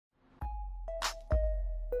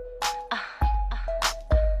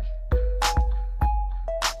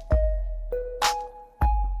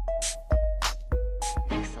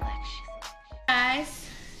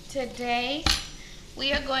Today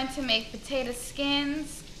we are going to make potato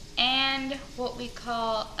skins and what we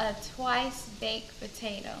call a twice baked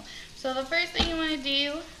potato. So the first thing you want to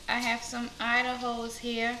do, I have some Idahos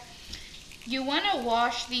here. You want to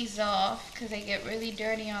wash these off because they get really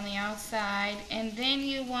dirty on the outside, and then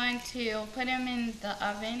you want to put them in the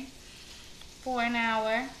oven for an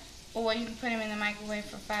hour, or you can put them in the microwave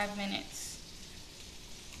for 5 minutes.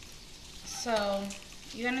 So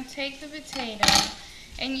you're going to take the potato,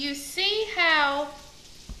 and you see how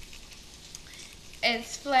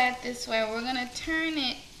it's flat this way. We're going to turn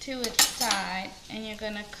it to its side, and you're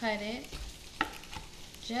going to cut it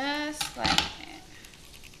just like that.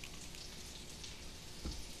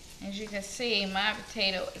 As you can see, my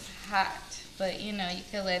potato is hot, but you know, you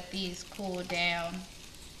can let these cool down.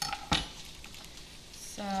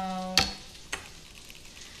 So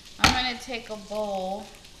I'm going to take a bowl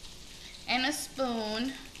and a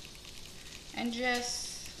spoon and just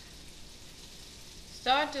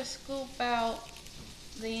start to scoop out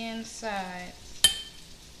the inside.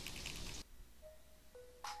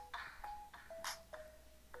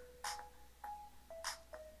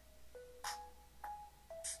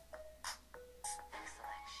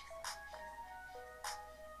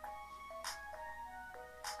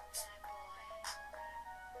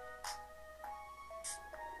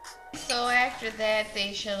 So after that,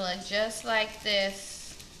 they should look just like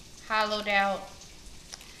this, hollowed out.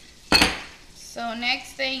 So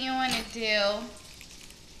next thing you want to do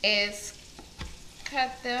is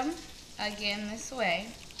cut them again this way.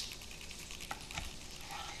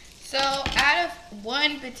 So out of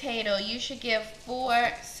one potato, you should give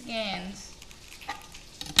 4 skins,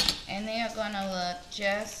 and they are going to look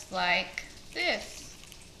just like this.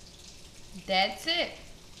 That's it.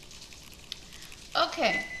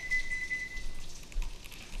 Okay.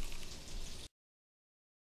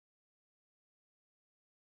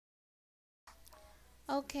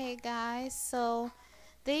 Okay guys, so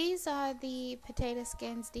these are the potato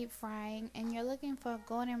skins deep frying, and you're looking for a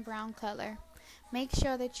golden brown color. Make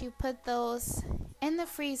sure that you put those in the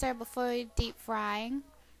freezer before deep frying.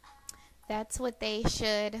 That's what they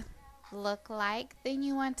should look like. Then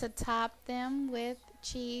you want to top them with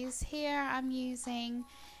cheese. Here I'm using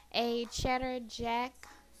a cheddar jack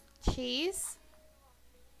cheese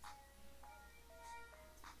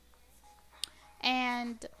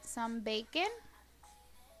and some bacon.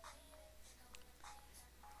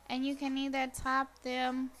 And you can either top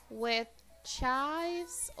them with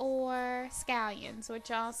chives or scallions,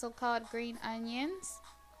 which are also called green onions.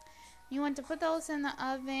 You want to put those in the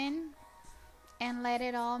oven and let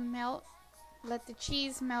it all melt. Let the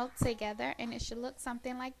cheese melt together, and it should look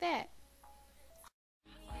something like that.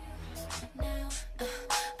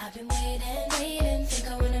 I've been waiting.